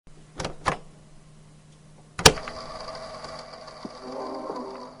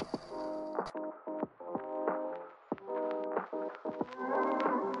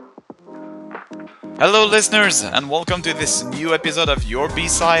Hello, listeners, and welcome to this new episode of Your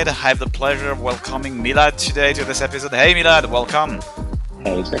B-Side. I have the pleasure of welcoming Milad today to this episode. Hey, Milad, welcome.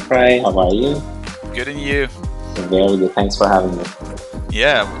 Hey, Jeffrey, how are you? Good, and you? Very good. Thanks for having me.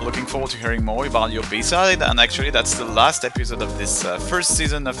 Yeah, looking forward to hearing more about Your B-Side. And actually, that's the last episode of this first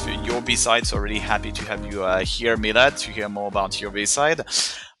season of Your B-Side. So, really happy to have you here, Milad, to hear more about Your B-Side.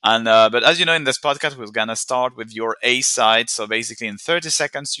 And but as you know, in this podcast, we're gonna start with your A side. So basically, in 30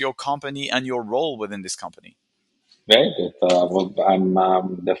 seconds, your company and your role within this company. Very good. I'm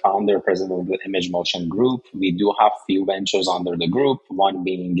the founder, president of the Image Motion Group. We do have few ventures under the group, one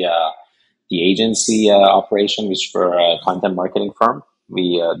being the agency operation, which for a content marketing firm.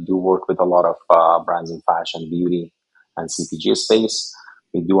 We do work with a lot of brands in fashion, beauty, and CPG space.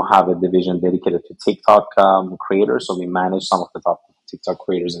 We do have a division dedicated to TikTok creators, so we manage some of the top TikTok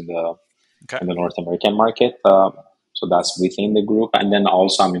creators in the Okay. North American market. So that's within the group. And then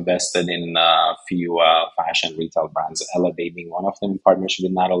also I'm invested in a few fashion retail brands, Ella Bay being one of them, in partnership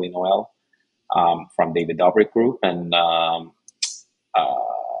with Natalie Noel from David Dobrik Group, and uh,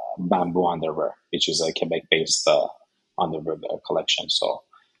 Bamboo Underwear, which is a Quebec-based underwear collection. So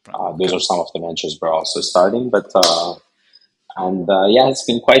those Okay. are some of the ventures we're also starting. Yeah, it's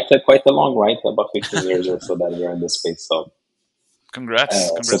been quite a long ride, about 15 years or so that we're in this space. So Congrats,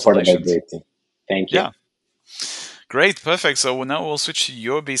 supported by a congratulations. great team. Thank you. Yeah. Great, perfect. So now we'll switch to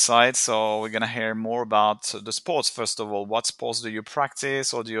your B side. So we're gonna hear more about the sports. First of all, what sports do you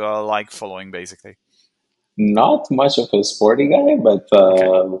practice, or do you like following, basically? Not much of a sporty guy, but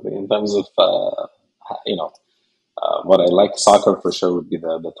Okay. in terms of what I like, soccer for sure would be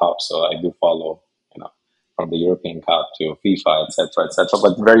the top. So I do follow, from the European Cup to FIFA, etc., etc.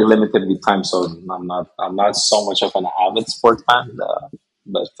 But very limited with time, so I'm not so much of an avid sport fan.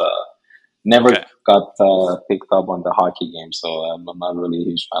 But never Okay. got picked up on the hockey game, so I'm not really a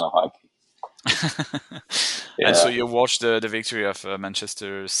huge fan of hockey. And so Yeah, you watched the victory of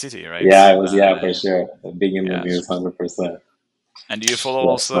Manchester City, right? yeah, it was, yeah, for sure, big in the Yeah. news, 100%. And do you follow Yes,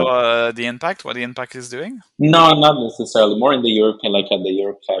 also but the Impact? What the Impact is doing? no, not necessarily. More in the European, like at the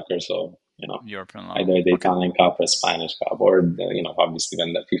Europe soccer. So European level. either the Okay. Italian Cup or Spanish Cup, or obviously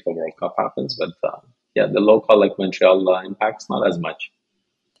when the FIFA World Cup happens. But yeah, the local like Montreal Impact's not as much.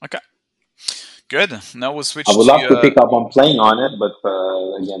 Okay. Good. Now we'll I switch would to love to pick up on playing on it, but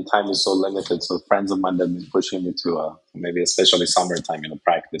again, time is so limited. So friends of mine have been pushing me to maybe especially summertime,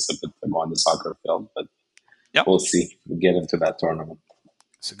 practice a bit to go on the soccer field. But yeah. we'll see. We'll get into that tournament.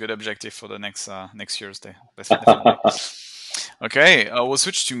 It's a good objective for the next year's day. Definitely. Okay, we'll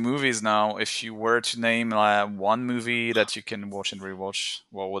switch to movies now. If you were to name one movie that you can watch and rewatch,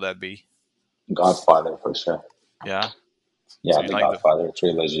 what would that be? Godfather for sure. Yeah. So Yeah, you the like Godfather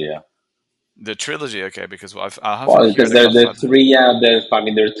trilogy. Yeah. the trilogy? Okay, because I haven't Well, heard because the there are Godfather. three.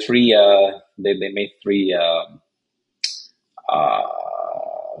 There are three. They made three. Uh,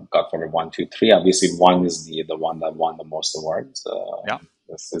 Godfather 1, 2, 3. Obviously, one is the one that won the most awards. Yeah.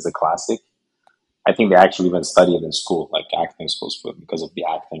 This is a classic. I think they actually even study it in school, like acting schools, because of the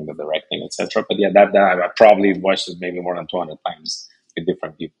acting, the directing, etc. But yeah, that I probably watched it maybe more than 200 times with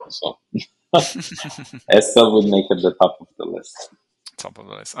different people. So I still would make it the top of the list. Top of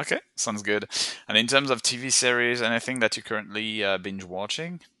the list. Okay, sounds good. And in terms of TV series, anything that you currently binge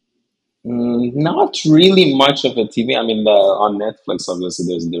watching? Not really much of a TV. I mean, on Netflix,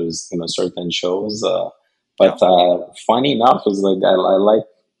 obviously, there's certain shows. Yeah. But funny enough, is like I like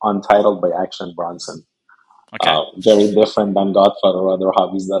Untitled by Action Bronson. Okay. Very different than Godfather or other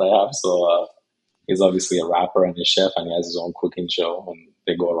hobbies that I have. So he's obviously a rapper and a chef, and he has his own cooking show. And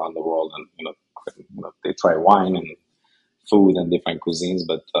they go around the world and they try wine and food and different cuisines.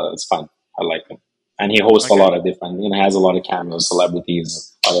 But it's fun. I like him, and he hosts a Okay. lot of different. Has a lot of cameos,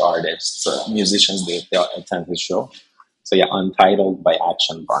 celebrities, other artists, musicians. They attend his show. So yeah, Untitled by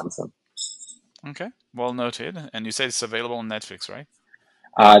Action Bronson. Okay. Well noted. And you said it's available on Netflix, right?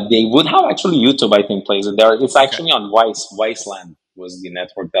 They would have actually YouTube, I think, plays it there. It's Okay. actually on Vice. Viceland was the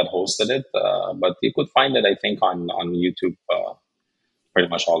network that hosted it, but you could find it, I think, on YouTube. Pretty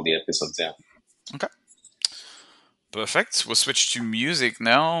much all the episodes. Yeah. Okay. Perfect. We'll switch to music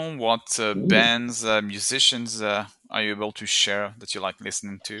now. What Mm. bands, musicians are you able to share that you like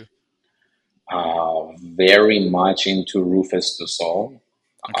listening to? Very much into Rufus Du Sol.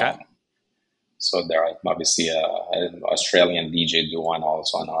 Okay. Um, so they're obviously an Australian DJ duo and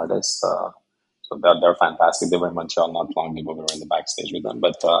also an artist. So they're fantastic. They were in Montreal not long ago. We were in the backstage with them.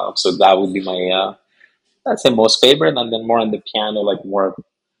 But so that would be my that's the most favorite, and then more on the piano, like more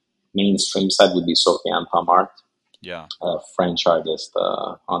mainstream side would be Sofiane Pamart, Yeah. a French artist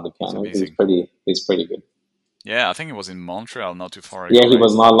on the It's piano. amazing. He's pretty good. Yeah, I think it was in Montreal not too far ago, Yeah, he right?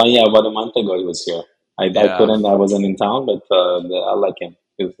 was not long. Yeah, about a month ago he was here. Yeah, I wasn't in town, but I like him.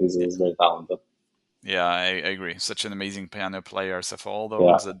 He's very talented. yeah, I agree. Such an amazing piano player. So for all the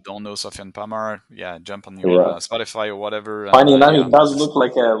Yeah, ones that don't know Sofiane Pamar, yeah, jump on your right. Spotify or whatever, and Funny enough, yeah, he does look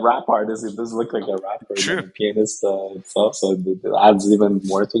like a rap artist. He does look like a rapper than true. a pianist itself. So it adds even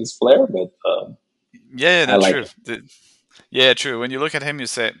more to his flair. But Yeah, I no, like true. it. Yeah, true. When you look at him, you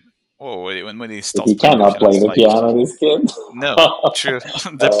say, "Oh, when he If starts he playing the cannot piano, play it's the like piano, this kid. no, true.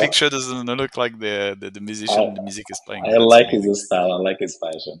 The uh, picture doesn't look like the I musician the music is playing. I That's like amazing. his style. I like his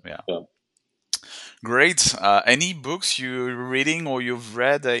fashion. Yeah, Yeah. great. Any books you're reading or you've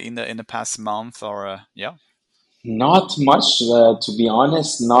read in the past month or yeah? Not much, to be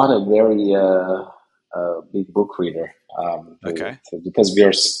honest. Not a very big book reader. Okay. Because we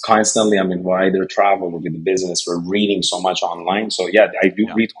are constantly, I mean, we're either travel with the business, we're reading so much online. So yeah, I do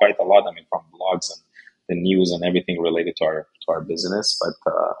Yeah. read quite a lot. I mean, from blogs and the news and everything related to our business. But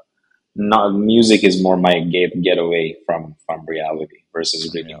not music is more my getaway from reality versus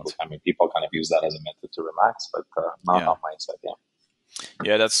From reading book. reality. I mean, people kind of use that as a method to relax, but not Yeah. on my side. Yeah.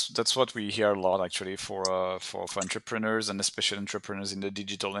 Yeah, that's what we hear a lot actually for entrepreneurs and especially entrepreneurs in the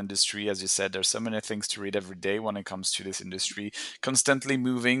digital industry. As you said, there's so many things to read every day when it comes to this industry, constantly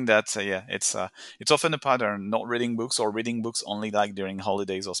moving. That yeah, it's often a pattern. Not reading books or reading books only like during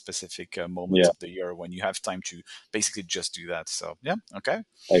holidays or specific moments Yeah. of the year when you have time to basically just do that. So yeah, okay.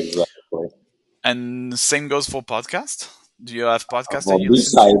 Exactly. And same goes for podcast. Do you have podcasts that Well, you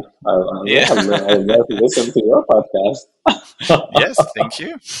listen beside, to? Yeah. yeah, I love to listen to your podcast. Yes, thank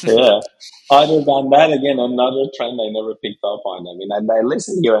you. Yeah. Other than that, again, another trend I never picked up on. I mean, I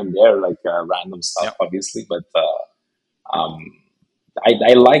listen here and there, like random stuff, Yeah, obviously, but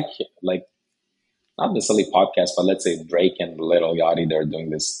I like not necessarily podcasts, but let's say Drake and Little Yachty, they're doing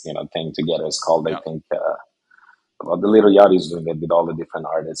this, thing together. It's called, I yeah, think, well, the Little Yachty's doing it with all the different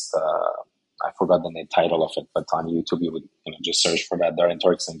artists. I forgot the name title of it, but on YouTube you would just search for that. They're in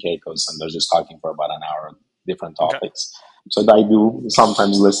Turks and Caicos, and they're just talking for about an hour on different okay. topics. So I do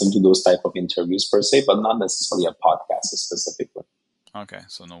sometimes listen to those type of interviews per se, but not necessarily a podcast specifically. Okay,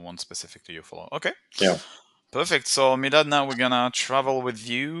 so no one specifically you follow. Okay, Yeah. perfect. So Milad, now we're gonna travel with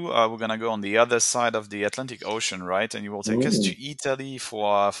you. We're gonna go on the other side of the Atlantic Ocean, right? And you will take us Mm, to Italy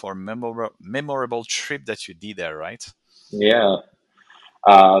for a memorable trip that you did there, right? yeah.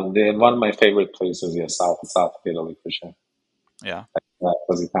 One of my favorite places, yeah, south of Italy for sure. Yeah.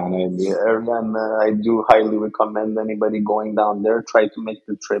 Positano in the area, and I do highly recommend anybody going down there. Try to make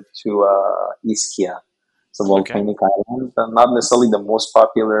the trip to Ischia. It's a Okay. volcanic island, not necessarily the most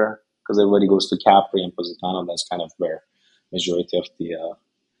popular because everybody goes to Capri and Positano. That's kind of where majority of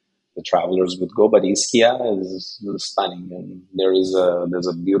the travelers would go. But Ischia is stunning, and there's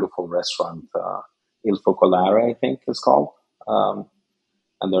a beautiful restaurant, Il Focolare, I think it's called, um,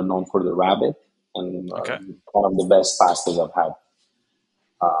 and they're known for the rabbit and Okay. one of the best pastas I've had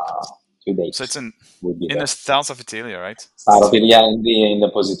uh, to date So it's would be in the there. south of Italy, right? Out of it, yeah, in the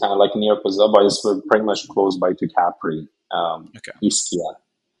Positano, like near Positano, but it's pretty much close by to Capri, Okay. Ischia,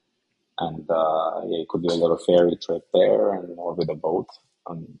 and yeah, you could do a little ferry trip there and or with a boat.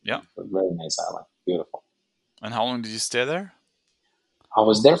 Yeah. It's a very nice island, beautiful. And how long did you stay there? I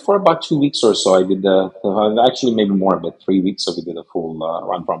was there for about 2 weeks or so. I did actually maybe more, but 3 weeks. So we did a full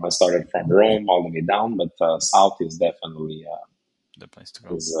run from. I started from Rome all the way down, but south is definitely The place to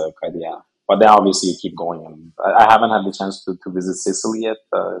go. is quite yeah. But then obviously you keep going, and I haven't had the chance to visit Sicily yet.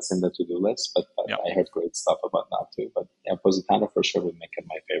 It's in the to do list, but Yeah. I heard great stuff about that too. But yeah, Positano for sure would make it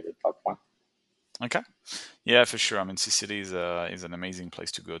my favorite top one. Okay. Yeah, for sure. I mean, Sicily is an amazing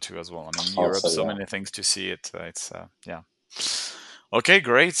place to go to as well. I mean, Europe, Also, so yeah. many things to see. It's yeah. Okay,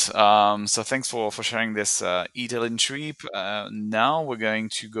 great. So thanks for sharing this Italian trip. Now we're going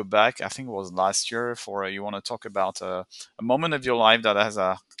to go back. I think it was last year. For you want to talk about a moment of your life that has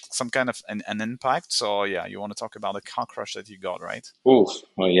some kind of an impact. So yeah, you want to talk about the car crash that you got, right? Oof.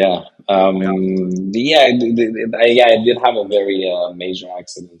 Well, yeah. Yeah. Yeah. Yeah. I did have a very major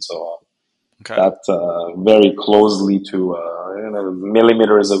accident, so Okay. that very closely to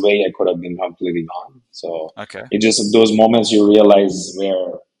millimeters away, I could have been completely gone. So Okay. it just those moments you realize where.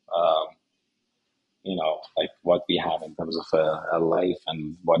 Um, like what we have in terms of a life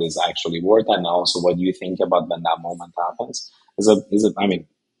and what is actually worth, and also what you think about when that moment happens. I mean,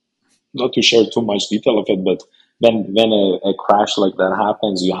 not to share too much detail of it, but when a crash like that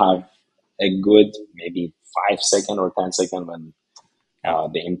happens, you have a good maybe 5 second or 10 second when Yeah.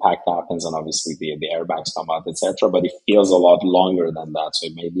 the impact happens, and obviously the airbags come out, etc. But it feels a lot longer than that, so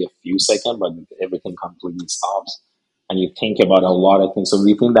it may be a few seconds, but everything completely stops, and you think about a lot of things. So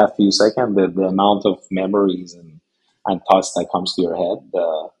within that few seconds, the amount of memories and thoughts that comes to your head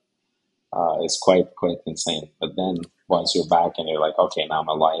is quite insane. But then once you're back and you're like, okay, now I'm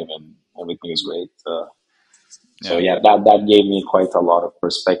alive and everything is great. So Yeah. yeah, that gave me quite a lot of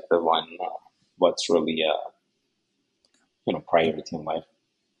perspective on what's really And, priority in life,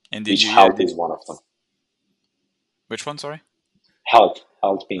 and did which you? Yeah. health Did is one of them. which one? Sorry. Health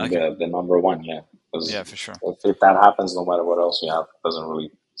being Okay. the number one, yeah. Because Yeah, for sure. if that happens, no matter what else you have, it doesn't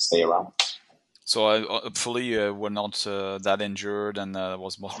really stay around. So hopefully we're not that injured and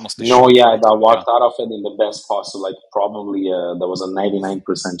was mostly No, short yeah, I term. Yeah. walked out of it in the best possible. Like probably there was a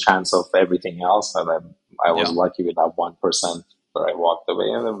 99% chance of everything else, and I was Yeah. lucky with that 1% where I walked away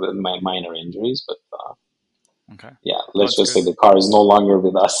with my minor injuries. But Okay. yeah, No, let's it's just say good. the car is no longer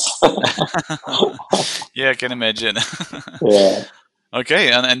with us. Yeah, I can imagine. Yeah.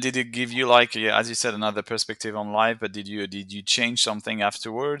 Okay, and did it give you like, yeah, as you said, another perspective on life? But did you change something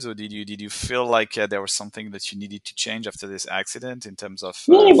afterwards, or did you feel like there was something that you needed to change after this accident in terms of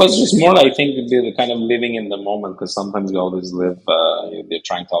Yeah, it was just thinking more, in I life? think, the kind of living in the moment because sometimes you always live, you're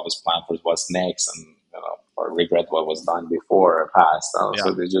trying to always plan for what's next and, or regret what was done before or past. Yeah, So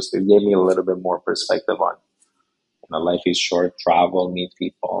it gave me a little bit more perspective on, life is short, travel, meet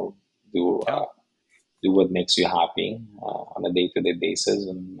people, do, yeah, uh, do what makes you happy on a day to day basis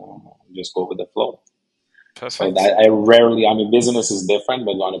and just go with the flow. So perfect. that I rarely, I mean, business is different,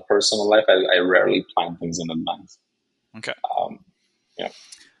 but on a personal life, I rarely plan things in advance. Okay. Um, yeah.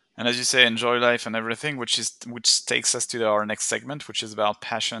 And as you say, enjoy life and everything, which takes us to our next segment, which is about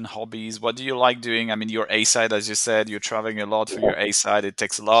passion, hobbies. What do you like doing? I mean, your A side, as you said, you're traveling a lot for Yeah. your A side. It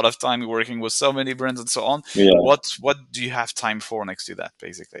takes a lot of time. You're working with so many brands and so on. Yeah. What do you have time for next to that,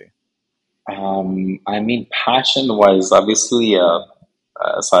 basically? I mean, passion was obviously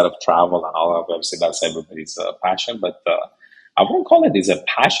aside of travel and all of obviously that's everybody's passion, but I won't call it as a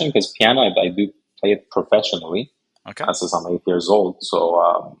passion because piano I do play it professionally Okay. since I'm 8 years old.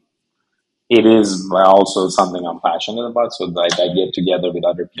 So it is also something I'm passionate about. So I get together with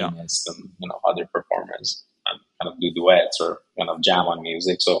other Yeah. pianists and other performers and kind of do duets or kind of jam on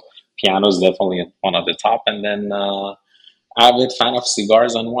music. So piano is definitely one at the top, and then avid fan of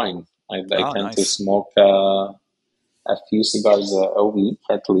cigars and wine. I Oh, tend to nice. smoke a few cigars a week,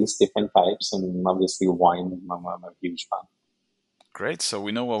 at least different types, and obviously wine. I'm a huge fan. Great. So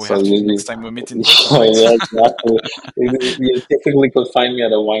we know what we So have to do you, next time we meet in person, right? yeah, exactly. You typically could find me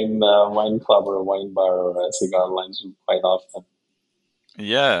at a wine club or a wine bar or a cigar lounge quite often.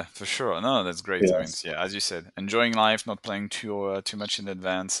 Yeah, for sure. No, that's great. I mean, Yes. yeah, as you said, enjoying life, not playing too much in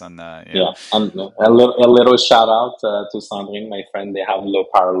advance, and yeah. Yeah, and a little shout out to Sandrine, my friend. They have Le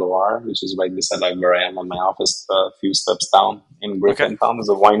Parloir, which is right beside like where I am on my office, a few steps down in Okay. Griffintown. There's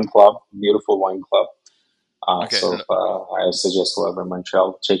a wine club, beautiful wine club. Okay. So I suggest whoever in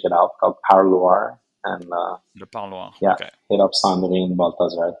Montreal check it out, called Parloir, and Le Parloir. yeah, Okay. hit up Sandrine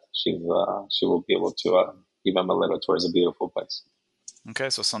Baltazar. She will be able to give them a little tour. It's a beautiful place.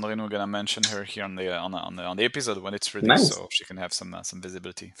 Okay, so Sandrine, we're gonna mention her here on the episode when it's ready, Nice. so she can have some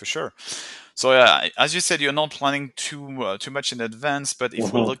visibility for sure. So yeah, as you said, you're not planning too much in advance, but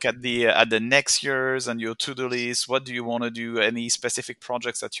if we Hmm. look at the next years and your to-do list, what do you want to do? Any specific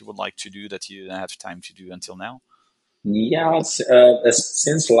projects that you would like to do that you didn't have time to do until now? Yes,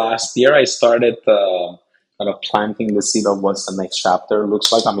 since last year, I started kind of planting the seed of what's the next chapter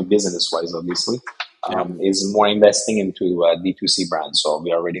looks like. I mean, business wise, obviously, Yeah. is more investing into D2C brands. So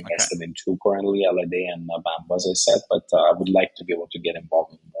we already Okay. invested in two currently, LAD and Bamboo, as I said, but I would like to be able to get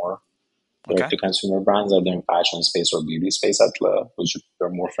involved in more direct Okay. to consumer brands, either in fashion space or beauty space, which we're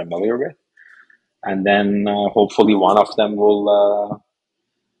more familiar with. And then hopefully one of them will,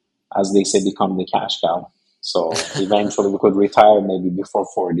 as they say, become the cash cow. So eventually we could retire maybe before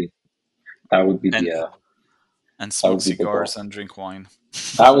 40. That would be And the and that smoke would be the cigars goal. and drink wine.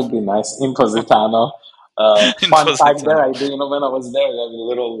 That would be nice in Positano. In Fun fact there, Positano. I do. When I was there, there was a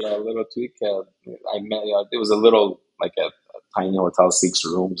little tweak. I met. It was a little like a tiny hotel, 6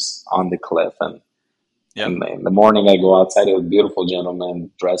 rooms on the cliff, and Yeah. in the morning I go outside. A beautiful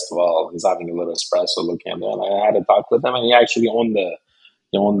gentleman dressed well. He's having a little espresso, looking at me, and I had a talk with him, and he actually owned the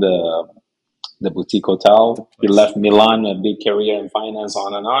boutique The hotel. He place. left Milan, a big career in finance,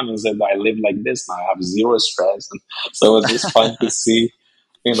 on and on. He said, I live like this now. I have zero stress. And so it was just fun to see.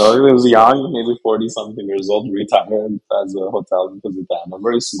 He was young, maybe 40 something years old, retired as a hotel in Positano,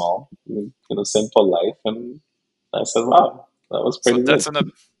 very small, simple life. And I said, wow, that was So pretty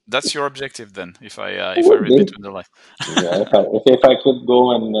good. that's your objective then, It if I would read be. between the lines. Yeah, if I could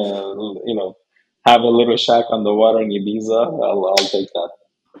go and, have a little shack on the water in Ibiza, I'll take that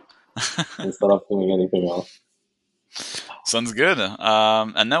instead of doing anything else. Sounds good.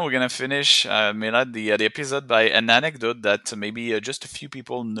 And now we're gonna finish, Milad, the episode by an anecdote that maybe just a few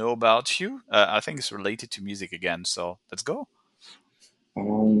people know about you. I think it's related to music again. So let's go.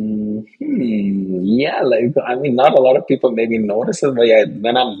 Yeah, like I mean, not a lot of people maybe notice it, but yeah,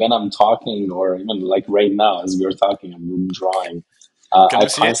 when I'm talking, or even like right now as we're talking, I'm drawing. Can I we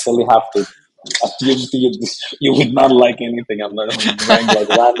see it? constantly have to. You, you would not like anything. I'm drawing like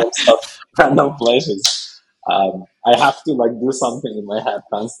random stuff, random flashes. I have to like do something in my head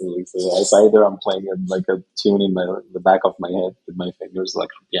constantly. So it's either I'm playing it like a tune in the back of my head with my fingers, like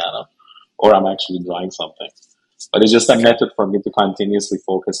a piano, or I'm actually drawing something. But it's just a Okay. method for me to continuously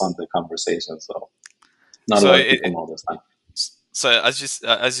focus on the conversation. So not a So lot of people know this time. as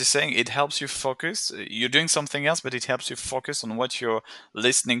you're saying, it helps you focus. You're doing something else, but it helps you focus on what you're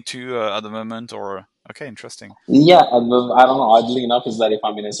listening to at the moment. Or okay, interesting. Yeah, I don't know. Oddly enough, is that if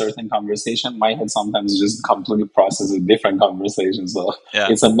I'm in a certain conversation, my head sometimes just completely processes a different conversation. So Yeah.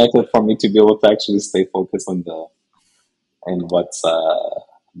 it's a method for me to be able to actually stay focused on the and what's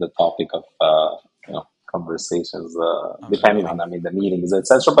the topic of conversations, Of the depending on meeting. the meetings,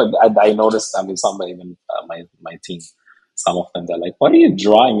 etc. But I noticed, some even my team, some of them they're like, "What are you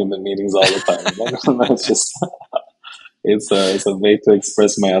drawing in the meetings all the time?" It's just it's a way to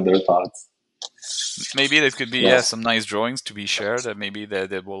express my other thoughts. Maybe that could be, yeah, Yes. some nice drawings to be shared. Maybe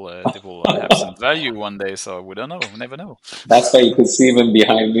they will have some value one day. So we don't know. We never know. That's why you could see even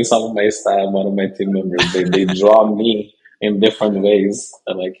behind me some of my staff, one of my team members, they draw me in different ways.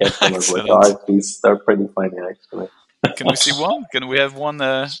 And I kept them as like Excellent. art piece. They're pretty funny actually. Can we see one? Can we have one?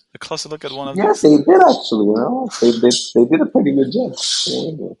 A closer look at one of Yeah, these? they did actually. They did a pretty good job.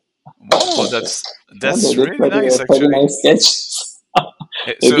 Yeah, Whoa, yeah, they that's did really nice, pretty actually. nice sketches.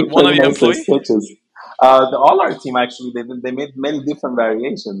 They So did one pretty of your nice employee. sketches. All our team actually they made many different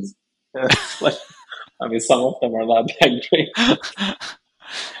variations. Like some of them are not that great.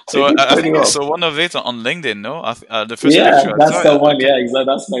 They So did I pretty think I well. saw one of it on LinkedIn. No, the first Yeah, picture I that's saw. the one. Okay, Yeah, exactly.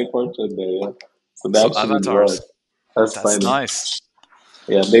 That's my portrait there. Yeah. So they so actually draw it. avatars. That's That's funny. nice.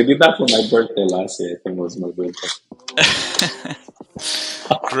 Yeah, they did that for my birthday last year. I think it was my birthday.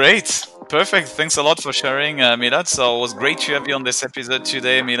 Great. Perfect. Thanks a lot for sharing, Milad. So it was great to have you on this episode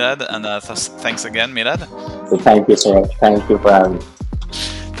today, Milad. And thanks again, Milad. So thank you, sir. Thank you for having me.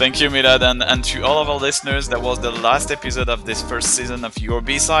 Thank you, Milad. And to all of our listeners, that was the last episode of this first season of Your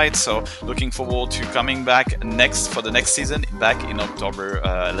B-Side. So looking forward to coming back next for the next season, back in October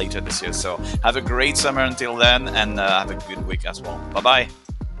later this year. So have a great summer until then, and have a good week as well. Bye-bye.